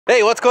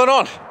Hey, what's going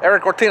on?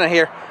 Erik Cortina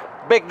here.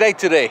 Big day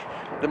today.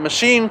 The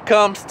machine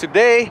comes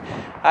today.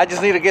 I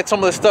just need to get some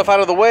of the stuff out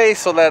of the way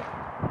so that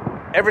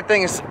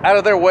everything is out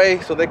of their way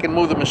so they can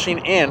move the machine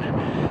in.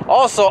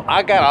 Also,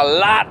 I got a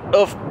lot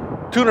of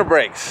tuner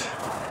brakes.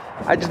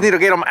 I just need to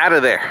get them out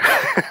of there.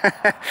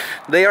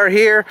 They are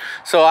here,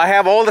 so I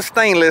have all the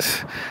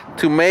stainless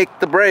to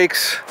make the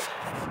brakes.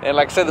 And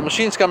like I said, the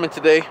machine's coming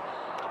today.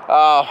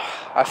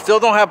 I still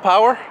don't have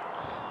power.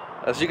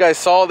 As you guys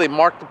saw, they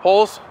marked the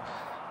poles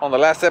on the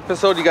last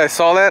episode. You guys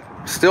saw that,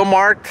 still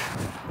marked.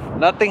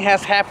 Nothing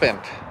has happened.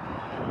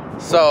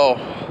 So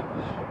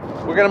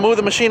we're gonna move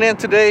the machine in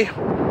today.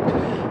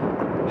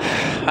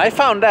 I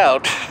found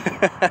out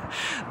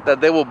that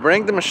they will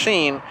bring the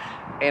machine,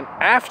 and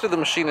after the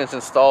machine is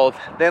installed,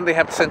 then they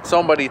have to send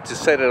somebody to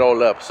set it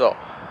all up. So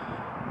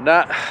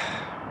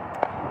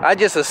I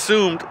just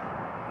assumed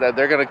that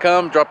they're gonna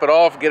come, drop it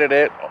off, get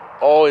it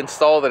all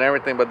installed and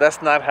everything, but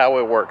that's not how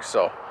it works.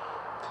 So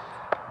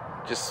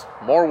just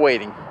more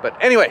waiting. But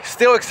anyway,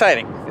 still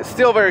exciting. It's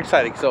still very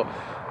exciting. So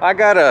I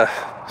got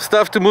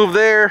stuff to move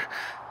there.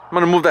 I'm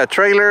gonna move that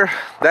trailer,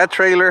 and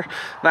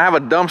I have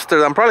a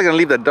dumpster. I'm probably gonna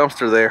leave that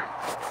dumpster there.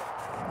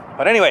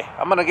 But anyway,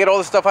 I'm gonna get all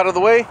this stuff out of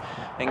the way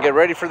and get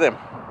ready for them.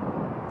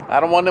 I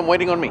don't want them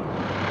waiting on me.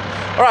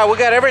 All right, we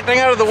got everything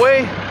out of the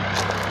way.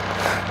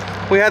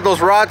 We had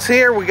those rods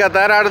here, we got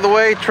that out of the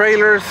way,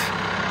 trailers,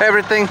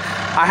 everything.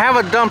 I have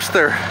a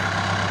dumpster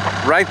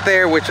right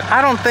there, which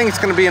I don't think it's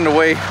gonna be in the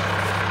way.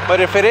 But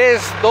if it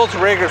is, those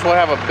riggers will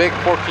have a big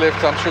forklift,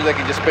 so I'm sure they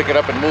can just pick it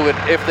up and move it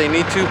if they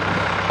need to.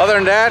 Other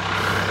than that,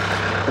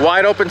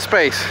 wide open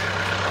space.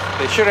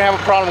 They shouldn't have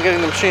a problem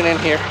getting the machine in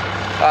here.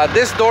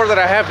 This door that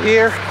I have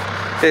here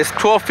is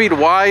 12 feet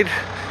wide,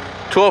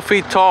 12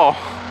 feet tall.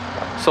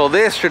 So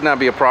this should not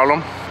be a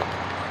problem.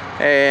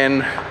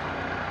 And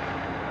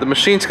the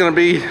machine's gonna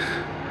be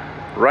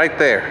right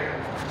there.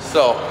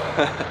 So,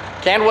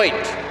 can't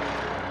wait.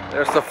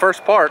 There's the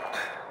first part.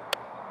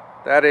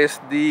 That is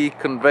the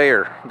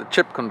conveyor, the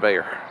chip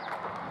conveyor.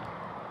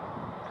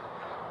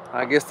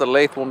 I guess the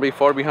lathe won't be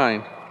far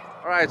behind.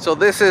 All right, so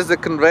this is the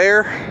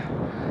conveyor.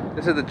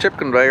 This is the chip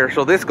conveyor.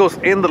 So this goes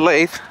in the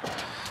lathe,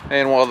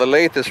 and while the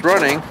lathe is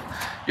running,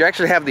 you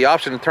actually have the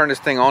option to turn this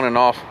thing on and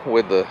off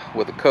with the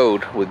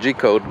code, with G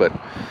code. But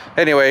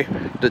anyway,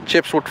 the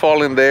chips would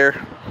fall in there.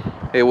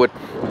 It would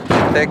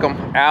take them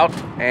out,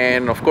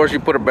 and of course you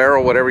put a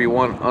barrel, whatever you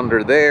want,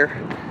 under there.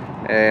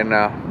 And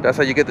that's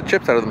how you get the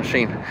chips out of the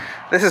machine.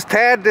 This is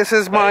Tad. This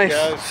is my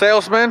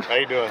salesman. How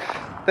you doing?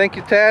 Thank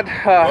you, Tad.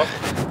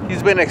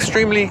 He's been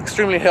extremely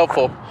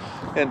helpful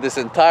in this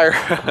entire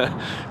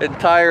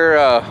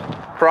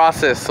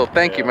process. So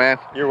thank you, man.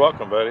 You're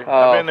welcome, buddy.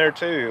 I've been there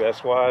too.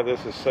 That's why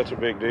this is such a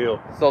big deal.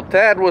 So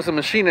Tad was a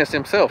machinist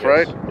himself,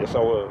 yes. right? Yes, I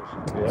was.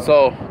 Yeah.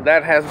 So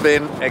that has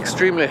been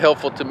extremely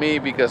helpful to me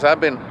because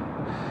I've been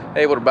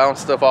able to bounce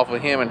stuff off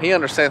of him, and he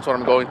understands what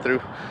I'm going through,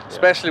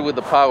 especially with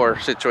the power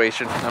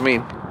situation. I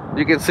mean,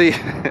 you can see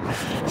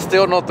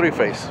still no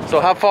three-phase. So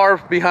how far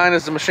behind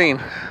is the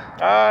machine?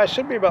 It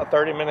should be about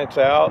 30 minutes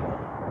out.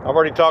 I've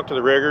already talked to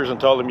the riggers and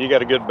told them you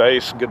got a good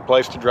base, good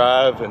place to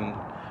drive, and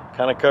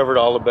kind of covered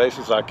all the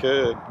bases I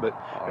could. But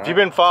if you've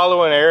been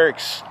following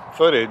Erik's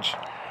footage,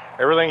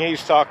 everything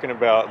he's talking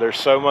about, there's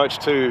so much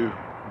to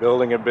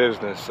building a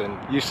business, and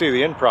you see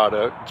the end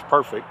product, it's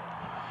perfect.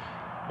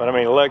 But I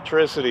mean,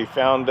 electricity,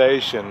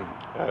 foundation,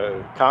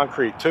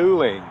 concrete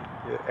tooling,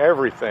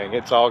 everything,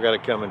 it's all got to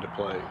come into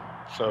play.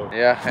 So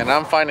yeah, and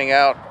I'm finding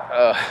out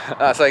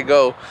as I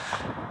go,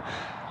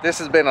 this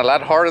has been a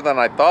lot harder than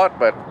I thought,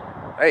 but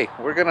hey,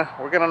 we're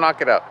gonna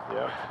knock it out.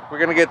 Yeah, we're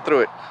gonna get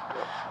through it.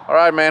 Yeah. All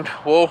right, man,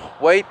 we'll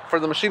wait for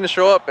the machine to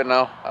show up, and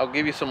I'll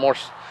give you some more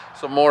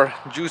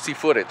juicy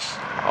footage.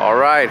 All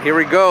right, here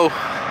we go.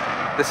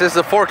 This is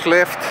the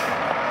forklift.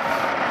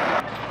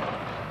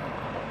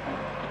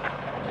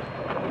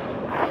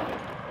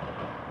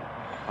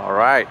 All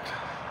right,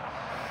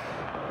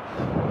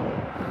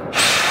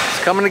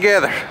 it's coming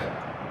together.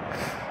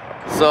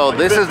 So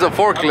this is the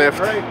forklift.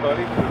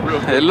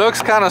 It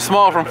looks kind of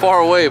small from far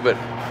away, but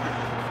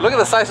look at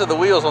the size of the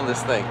wheels on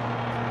this thing.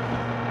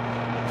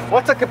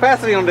 What's the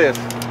capacity on this?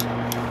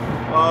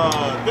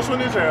 This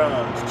one is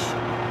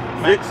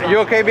You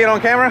okay being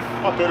on camera?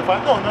 about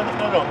 35. No.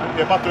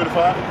 Yeah, about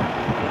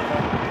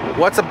 35.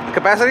 What's the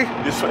capacity?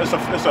 It's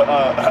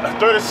a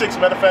 36,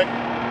 matter of fact.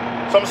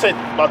 So I'm gonna say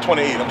about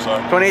 28, I'm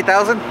sorry.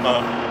 28,000?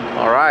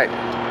 All right.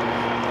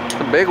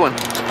 It's a big one.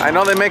 I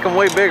know they make them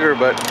way bigger,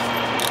 but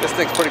this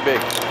thing's pretty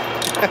big.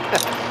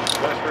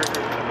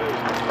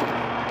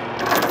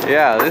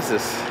 Yeah, this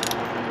is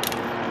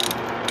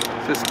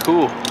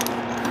cool.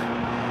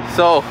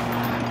 So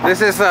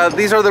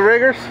these are the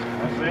riggers?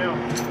 That's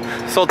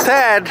them. So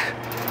Tad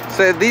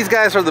said these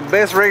guys are the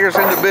best riggers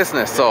in the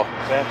business. So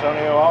San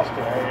Antonio, Austin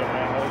area,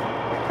 man,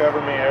 they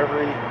cover me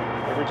every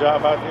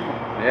job I do.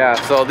 yeah,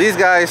 so these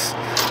guys,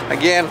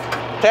 again,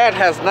 Tad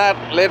has not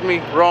led me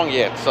wrong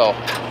yet, so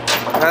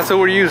that's who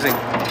we're using.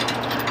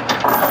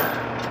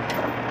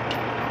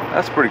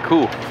 That's pretty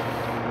cool.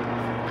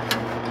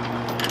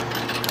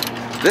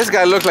 This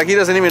guy looks like he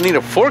doesn't even need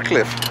a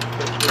forklift.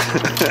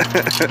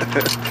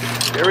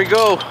 Here we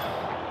go.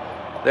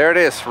 There it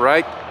is,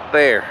 right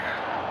there.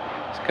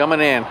 It's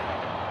coming in.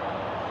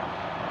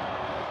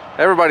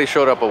 Everybody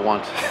showed up at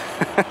once.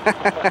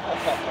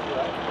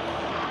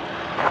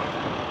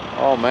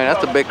 Oh man,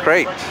 that's a big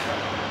crate.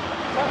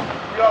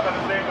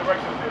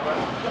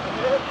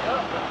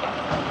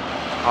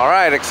 All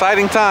right,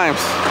 exciting times.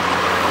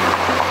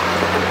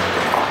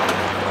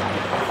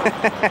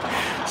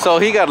 So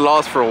he got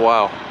lost for a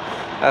while.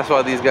 That's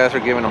why these guys are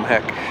giving him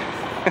heck.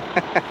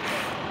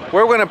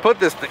 Where we're gonna put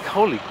this thing?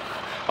 Holy!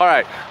 All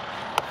right.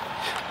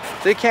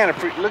 They can't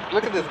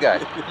look at this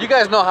guy. You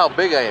guys know how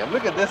big I am.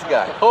 Look at this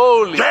guy.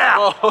 Holy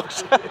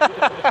smokes.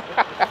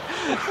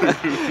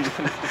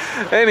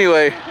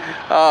 Anyway,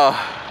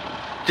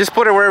 just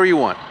put it wherever you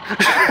want.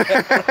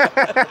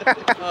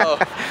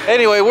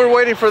 Anyway, we're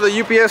waiting for the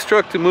UPS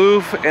truck to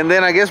move, and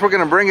then I guess we're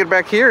gonna bring it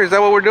back here. Is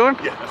that what we're doing?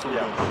 Yeah, that's what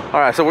we're doing.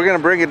 All right, so we're gonna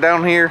bring it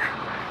down here,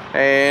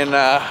 and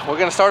we're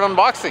gonna start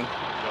unboxing.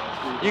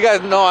 You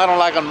guys know I don't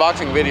like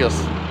unboxing videos.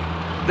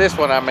 This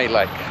one I may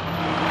like.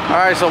 All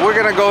right, so we're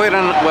gonna go ahead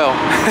and, well,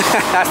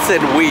 I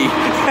said we.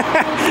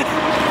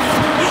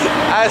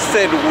 I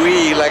said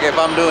we, like if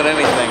I'm doing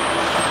anything.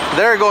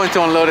 They're going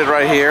to unload it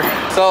right here.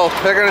 So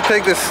they're gonna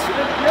take this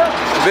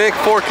big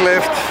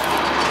forklift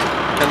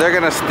and they're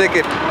gonna stick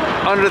it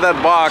under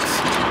that box.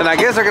 And I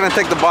guess they're gonna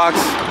take the box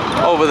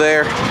over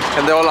there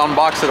and they'll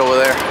unbox it over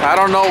there. I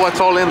don't know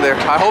what's all in there.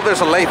 I hope there's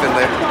a lathe in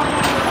there.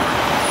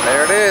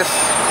 There it is.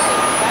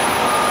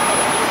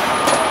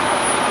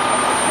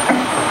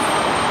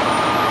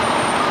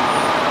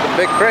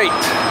 Big crate.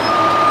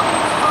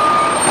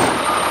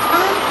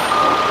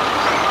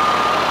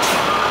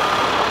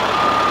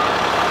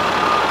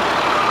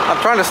 I'm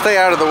trying to stay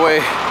out of the way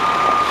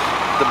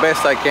the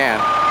best I can.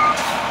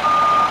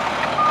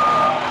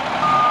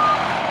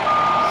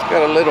 It's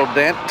got a little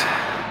dent.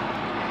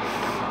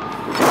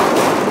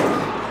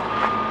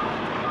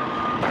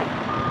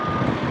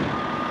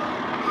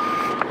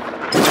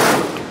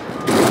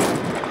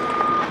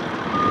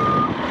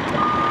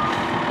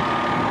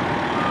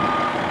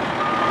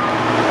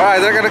 All right,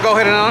 they're gonna go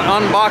ahead and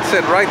unbox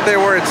it right there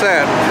where it's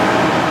at.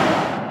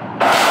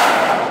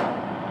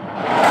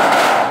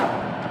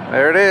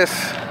 There it is.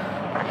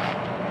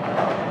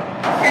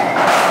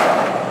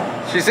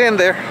 She's in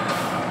there.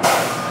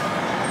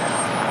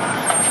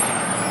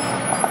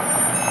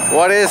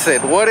 What is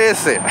it? What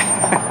is it?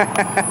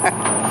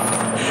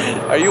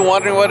 Are you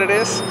wondering what it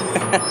is?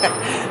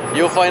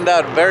 You'll find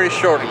out very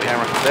shortly,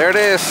 camera. There it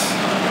is.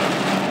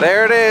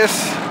 There it is.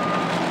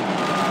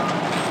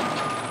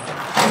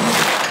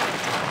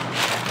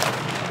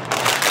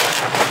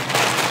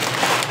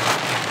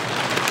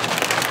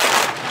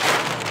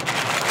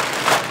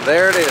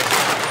 There it is.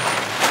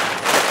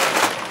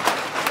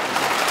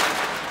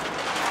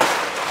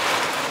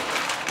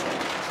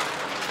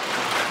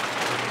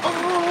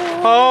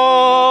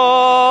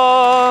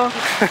 Oh!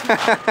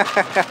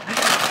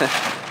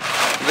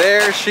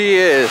 There she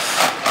is.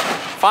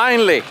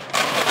 Finally.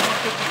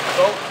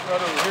 Oh,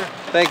 right over here.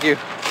 Thank you.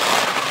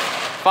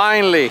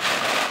 Finally.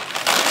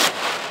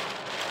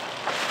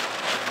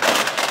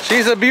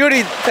 She's a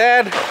beauty,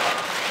 Tad.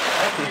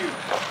 Thank you.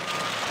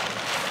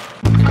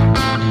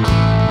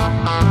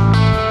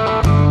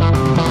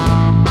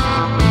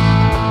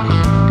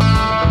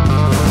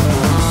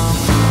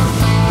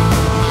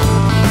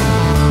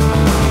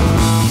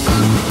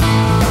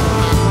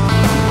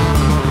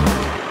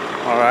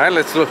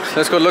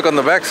 Let's go look on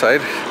the back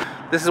side.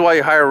 This is why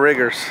you hire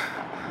riggers.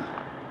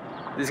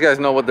 These guys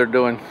know what they're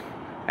doing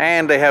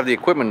and they have the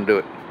equipment to do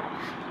it.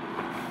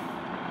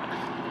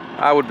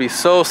 I would be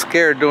so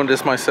scared doing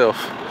this myself.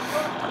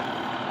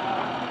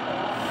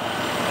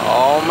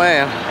 Oh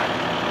man,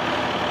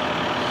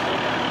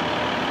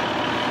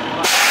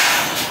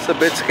 it's a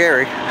bit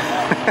scary.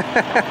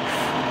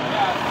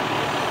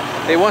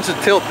 It wants to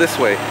tilt this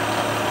way,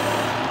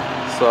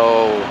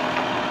 so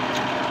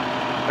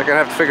they're gonna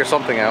have to figure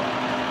something out.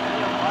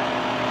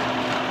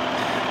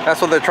 That's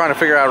what they're trying to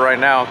figure out right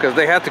now, because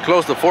they have to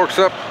close the forks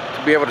up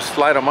to be able to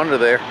slide them under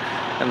there.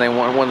 And then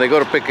when they go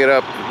to pick it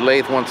up, the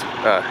lathe wants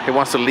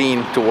to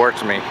lean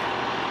towards me.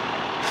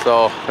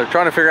 So they're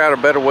trying to figure out a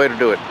better way to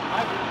do it.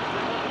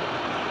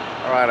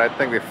 All right, I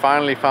think they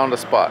finally found a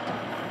spot.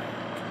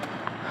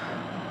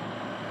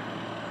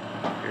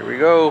 Here we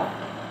go.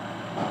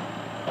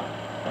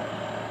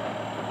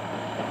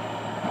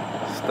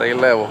 Stay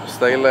level,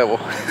 stay level.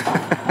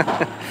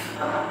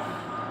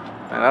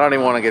 And I don't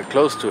even want to get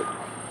close to it.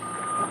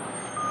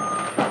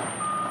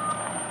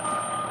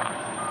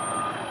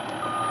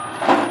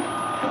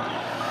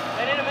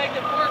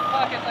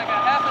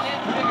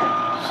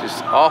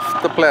 She's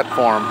off the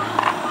platform.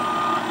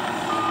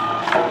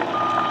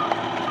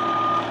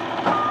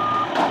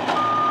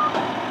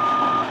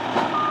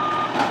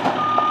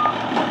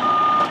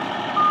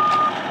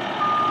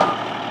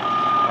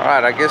 All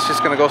right, I guess she's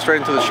gonna go straight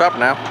into the shop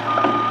now.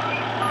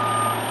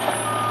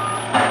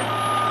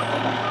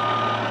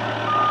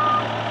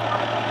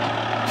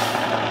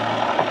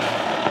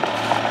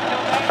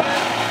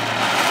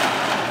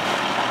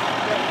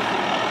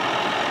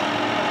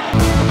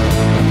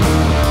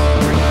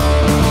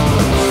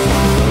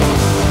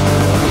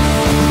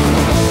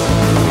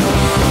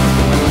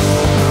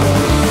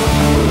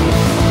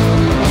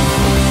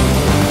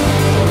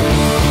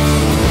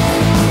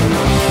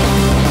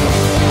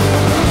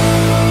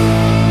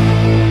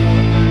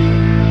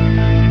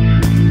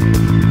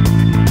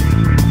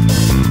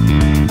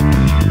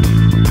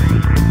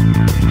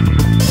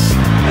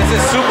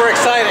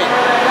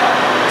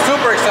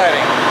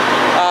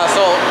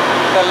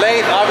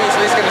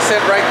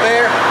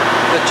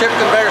 chip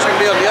conveyor is going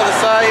to be on the other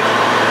side.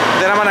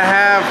 Then I'm going to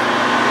have,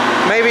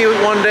 maybe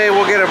one day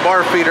we'll get a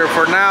bar feeder.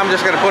 For now, I'm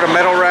just going to put a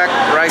metal rack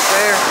right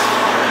there.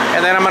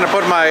 And then I'm going to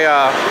put my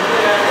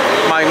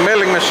my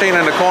milling machine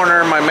in the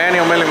corner, my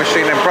manual milling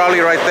machine, and probably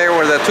right there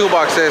where the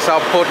toolbox is,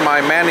 I'll put my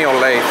manual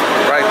lathe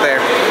right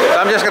there. So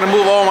I'm just going to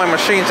move all my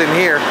machines in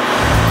here.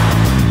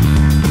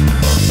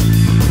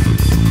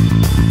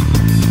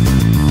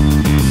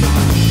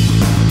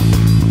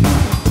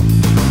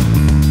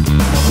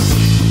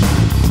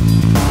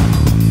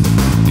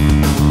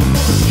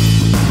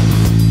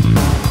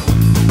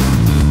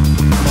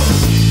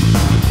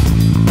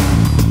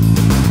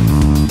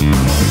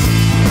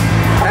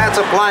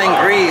 Applying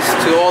grease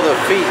to all the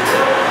feet,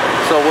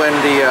 so when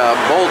the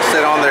bolts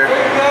sit on there,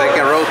 they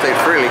can rotate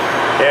freely.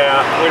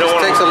 Yeah, we don't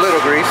want. Takes a little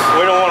grease.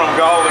 We don't want them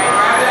galling.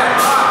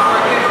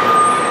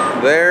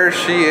 There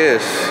she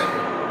is.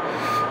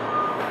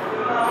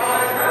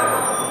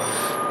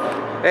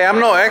 Hey, I'm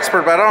no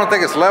expert, but I don't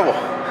think it's level.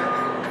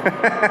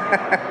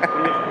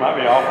 Might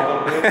be off a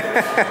little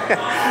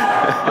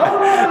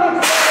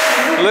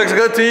bit. Looks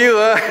good to you,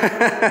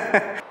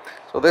 huh?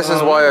 So this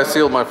is why I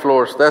sealed my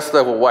floors. That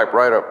stuff will wipe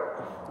right up.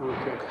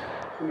 Okay.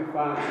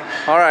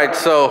 All right,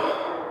 so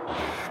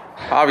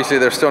obviously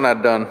they're still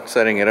not done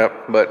setting it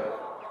up, but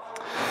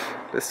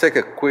let's take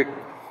a quick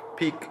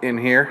peek in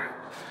here.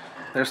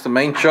 There's the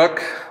main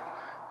chuck.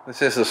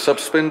 This is a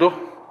sub spindle.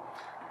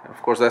 Of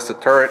course, that's the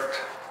turret.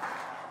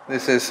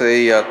 This is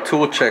a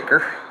tool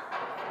checker.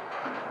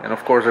 And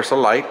of course, there's a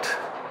light.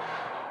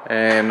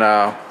 And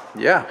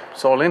yeah,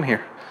 it's all in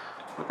here.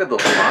 Look at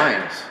those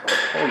lines.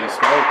 Holy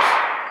smokes.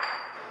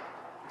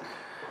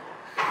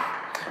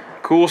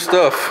 Cool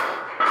stuff.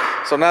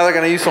 So now they're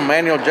going to use some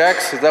manual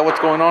jacks. Is that what's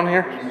going on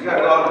here? You got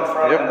it on the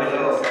front Yep. and the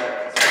little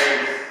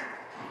space.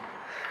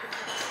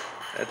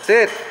 That's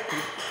it.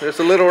 There's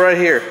a little right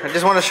here. I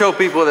just want to show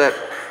people that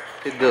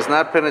it does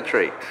not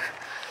penetrate.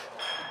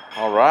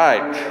 All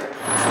right. All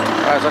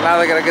right, so now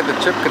they got to get the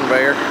chip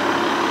conveyor.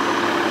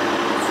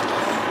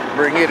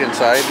 Bring it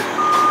inside.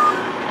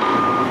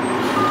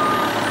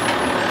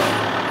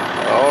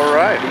 All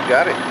right, he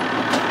got it.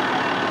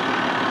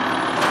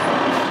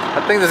 I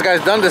think this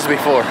guy's done this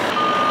before.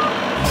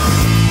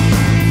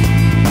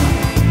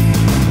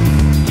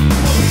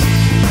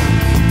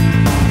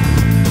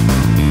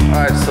 All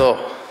right, so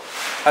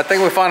I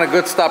think we found a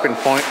good stopping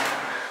point.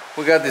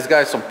 We got these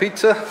guys some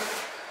pizza,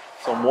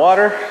 some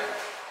water.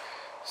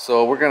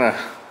 So we're gonna,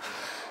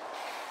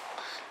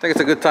 I think it's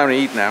a good time to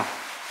eat now.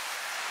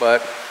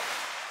 But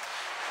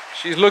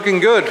she's looking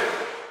good.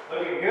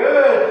 Looking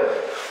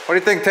good. What do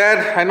you think,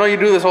 Tad? I know you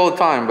do this all the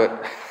time, but.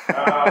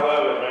 I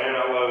love it, man.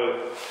 I love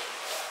it.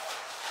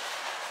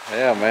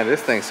 Yeah, man,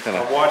 this thing's gonna.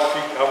 I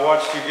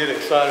watched you get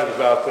excited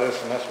about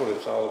this, and that's what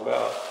it's all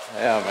about.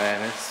 Yeah,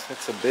 man,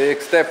 it's a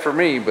big step for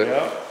me, but.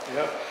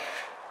 Yep.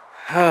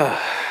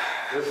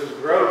 This is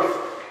growth.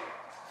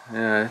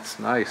 Yeah, it's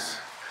nice.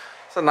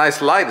 It's a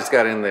nice light it's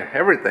got in there.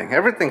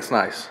 Everything's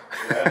nice.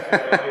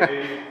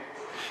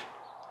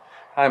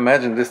 I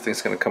imagine this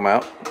thing's gonna come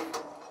out.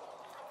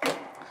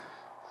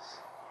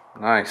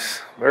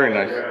 Nice, very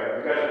nice. Yeah,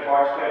 we got the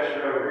parts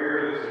catcher over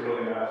here. This is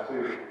really nice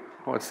too.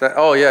 What's that?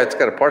 Oh yeah, it's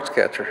got a parts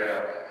catcher.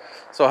 Yeah.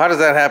 So how does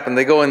that happen?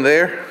 They go in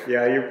there?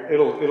 Yeah,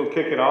 it'll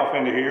kick it off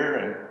into here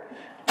and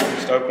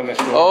just open this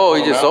door. Oh,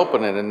 you just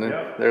open it and then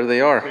there they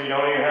are. So you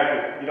don't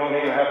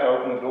even have to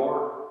open the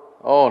door.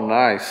 Oh,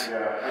 nice.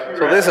 Yeah.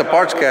 So this is a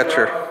parts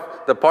catcher.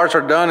 The parts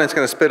are done. It's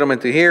going to spit them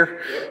into here.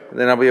 Yep. And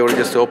then I'll be able to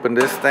just open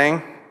this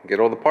thing,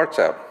 get all the parts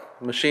out.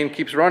 The machine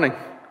keeps running.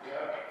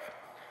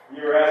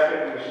 You were asking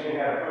if the machine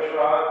had a push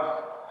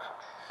rod.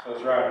 So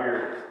it's right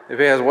here. If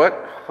it has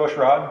what? Push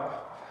rod.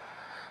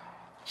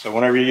 So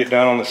whenever you get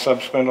down on the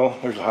sub spindle,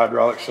 there's a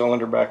hydraulic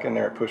cylinder back in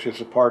there. It pushes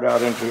the part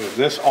out into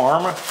this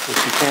arm,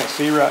 which you can't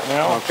see right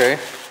now. Okay.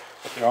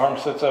 But the arm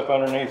sits up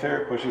underneath here,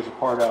 it pushes the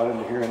part out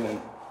into here, and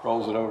then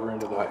rolls it over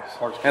into the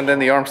parts. And then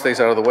the arm stays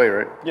out of the way,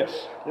 right?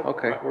 Yes. Yep.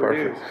 Okay, Right where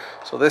it perfect.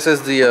 is. So this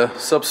is the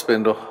sub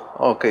spindle.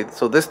 Okay,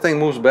 so this thing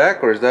moves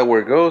back, or is that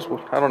where it goes?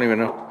 Well, I don't even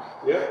know.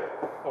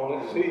 Yep.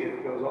 On the seat,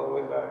 it goes all the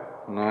way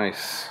back.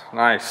 Nice,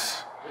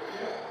 nice.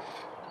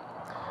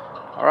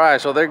 All right,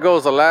 so there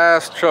goes the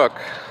last truck.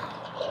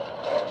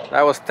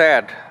 That was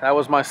Tad. That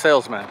was my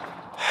salesman.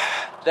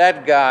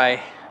 That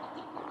guy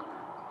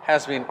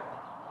has been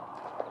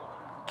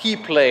key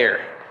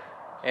player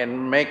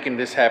in making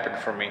this happen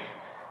for me.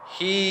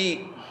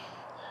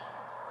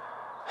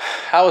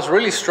 I was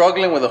really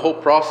struggling with the whole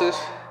process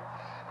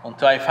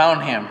until I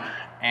found him,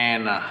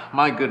 and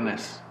my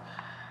goodness,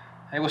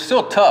 it was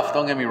still tough,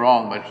 don't get me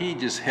wrong, but he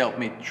just helped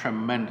me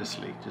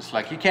tremendously. Just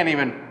like, you can't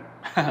even,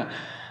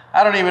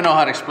 I don't even know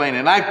how to explain it.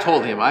 And I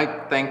told him, I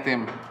thanked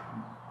him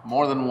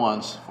more than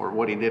once for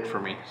what he did for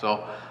me.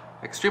 So,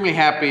 extremely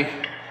happy.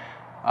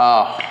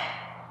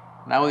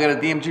 Now we got a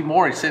DMG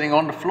Mori sitting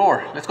on the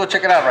floor. Let's go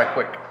check it out right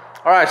quick.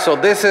 All right, so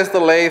this is the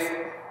lathe.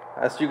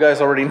 As you guys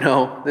already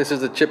know, this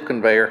is the chip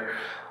conveyor.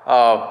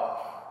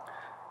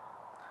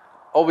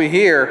 Over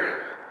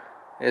here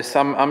is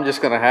I'm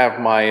just gonna have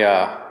my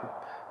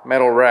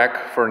metal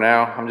rack for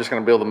now. I'm just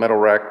gonna build a metal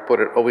rack, put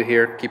it over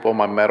here, keep all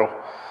my metal.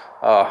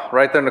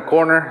 Right there in the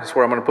corner is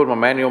where I'm gonna put my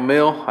manual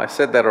mill. I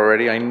said that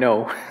already, I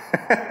know.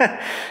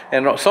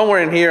 And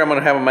somewhere in here, I'm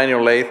gonna have a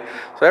manual lathe.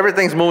 So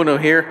everything's moving to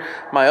here.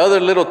 My other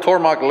little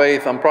Tormach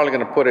lathe, I'm probably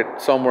gonna put it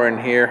somewhere in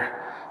here.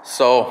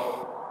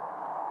 So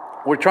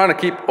we're trying to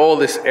keep all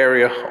this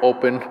area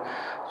open.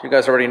 You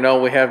guys already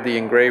know we have the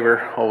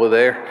engraver over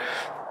there.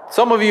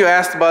 Some of you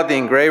asked about the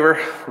engraver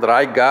that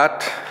I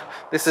got.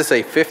 This is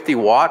a 50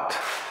 watt,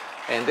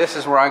 and this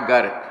is where I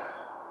got it.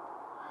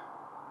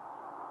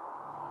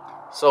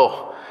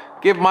 So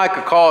give Mike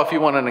a call if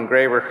you want an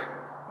engraver.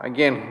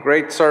 Again,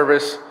 great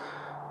service,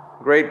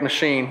 great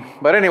machine.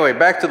 But anyway,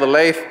 back to the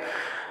lathe.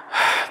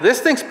 This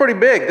thing's pretty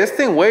big. This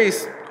thing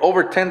weighs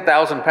over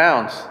 10,000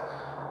 pounds.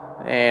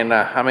 And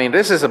I mean,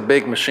 this is a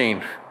big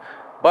machine,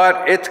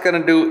 but it's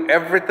gonna do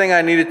everything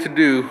I needed to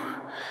do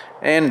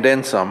and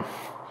then some.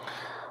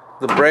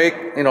 The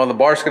brake, you know, the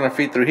bar's gonna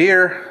feed through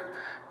here.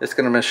 It's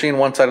gonna machine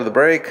one side of the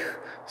brake.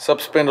 Sub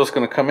spindle's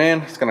gonna come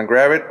in, it's gonna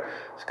grab it,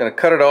 it's gonna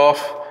cut it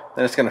off,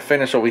 then it's gonna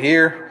finish over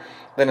here,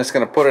 then it's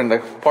gonna put it in the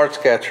parts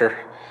catcher,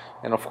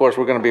 and of course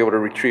we're gonna be able to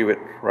retrieve it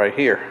right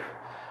here.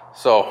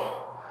 So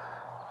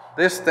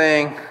this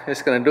thing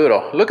is gonna do it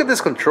all. Look at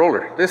this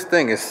controller. This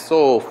thing is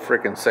so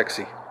freaking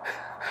sexy.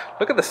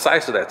 Look at the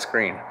size of that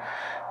screen.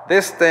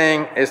 This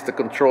thing is the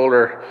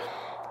controller,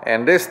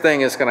 and this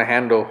thing is gonna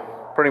handle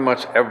pretty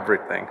much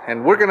everything.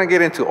 And we're gonna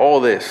get into all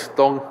this.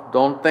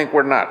 Don't think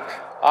we're not.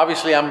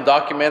 Obviously, I'm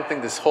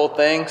documenting this whole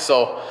thing,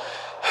 so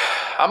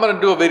I'm gonna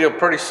do a video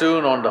pretty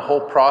soon on the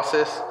whole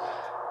process.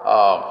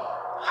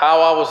 How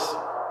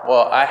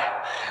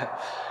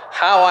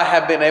I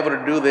have been able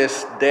to do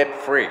this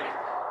debt-free.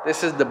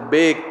 This is the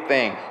big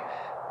thing.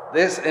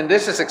 This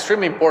is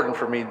extremely important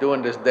for me,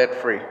 doing this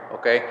debt-free,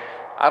 okay?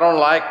 I don't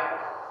like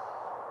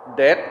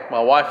debt.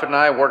 My wife and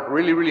I worked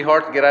really, really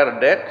hard to get out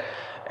of debt,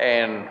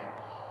 and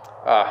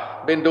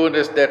been doing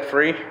this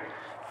debt-free.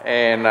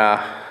 And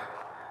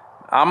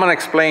I'm gonna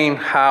explain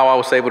how I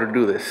was able to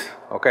do this,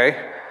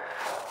 okay?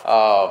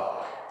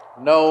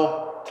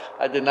 No,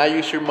 I did not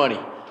use your money,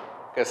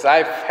 because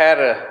I've had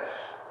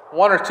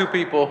one or two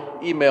people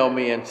email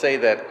me and say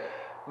that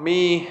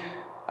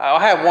I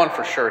have one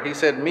for sure. He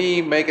said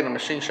me making a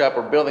machine shop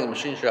or building a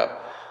machine shop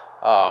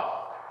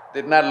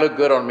did not look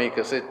good on me,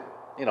 because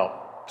you know,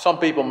 some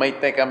people may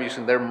think I'm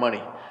using their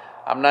money.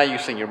 I'm not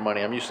using your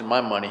money, I'm using my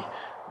money.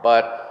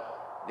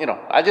 But, you know,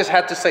 I just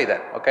had to say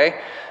that,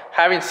 okay?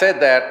 Having said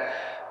that,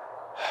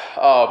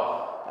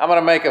 I'm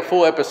gonna make a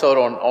full episode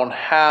on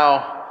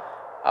how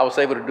I was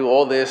able to do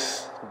all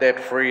this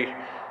debt-free.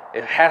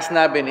 It has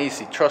not been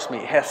easy, trust me,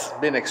 it has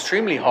been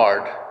extremely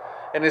hard.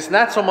 And it's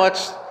not so much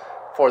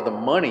for the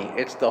money,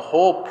 it's the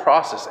whole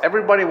process.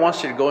 Everybody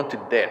wants you to go into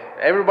debt.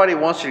 Everybody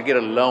wants you to get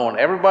a loan.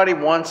 Everybody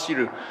wants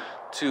you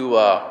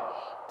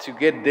to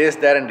get this,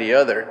 that, and the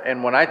other.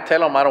 And when I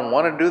tell them I don't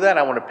want to do that,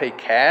 I want to pay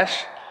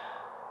cash,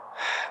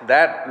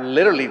 that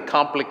literally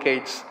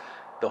complicates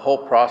the whole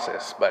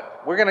process.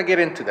 But we're gonna get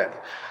into that,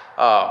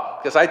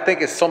 because I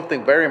think it's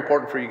something very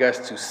important for you guys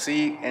to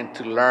see and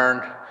to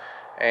learn,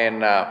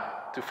 and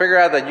to figure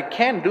out that you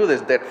can do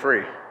this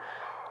debt-free.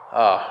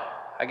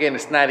 Again,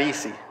 it's not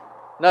easy.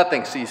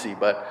 Nothing's easy,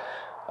 but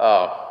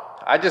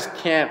I just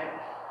can't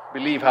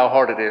believe how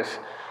hard it is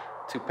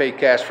to pay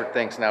cash for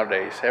things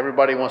nowadays.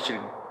 Everybody wants you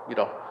to, you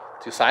know,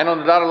 to sign on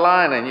the dotted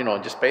line and, you know,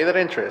 just pay that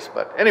interest.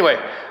 But anyway,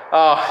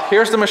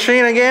 here's the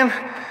machine again.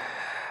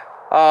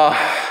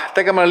 I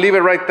think I'm gonna leave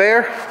it right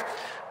there.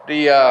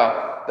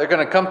 They're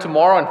gonna come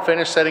tomorrow and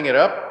finish setting it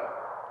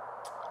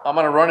up. I'm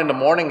gonna run in the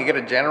morning and get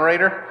a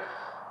generator,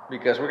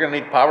 because we're gonna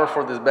need power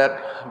for this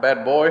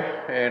bad boy.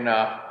 And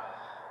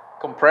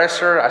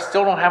compressor, I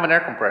still don't have an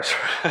air compressor.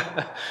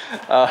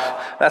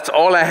 That's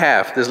all I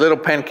have, this little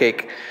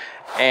pancake.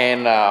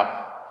 And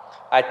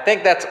I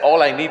think that's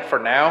all I need for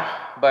now.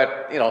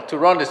 But, you know, to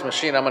run this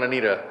machine, I'm gonna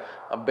need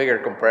a bigger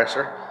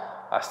compressor.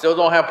 I still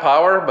don't have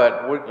power,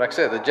 but like I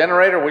said, the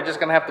generator, we're just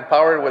gonna have to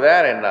power it with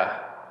that and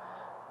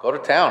go to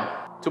town.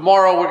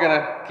 Tomorrow, we're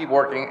gonna keep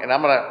working, and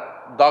I'm gonna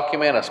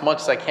document as much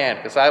as I can,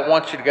 because I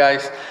want you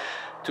guys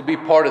to be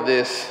part of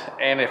this.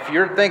 And if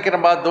you're thinking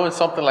about doing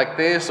something like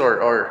this,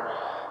 or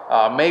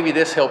maybe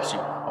this helps you,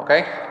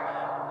 okay?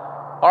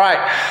 All right,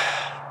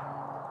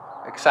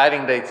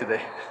 exciting day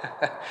today.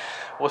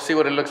 We'll see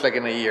what it looks like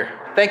in a year.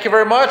 Thank you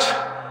very much.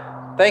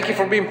 Thank you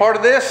for being part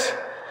of this,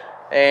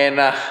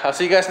 and I'll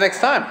see you guys next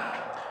time.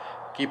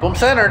 Keep them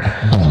centered.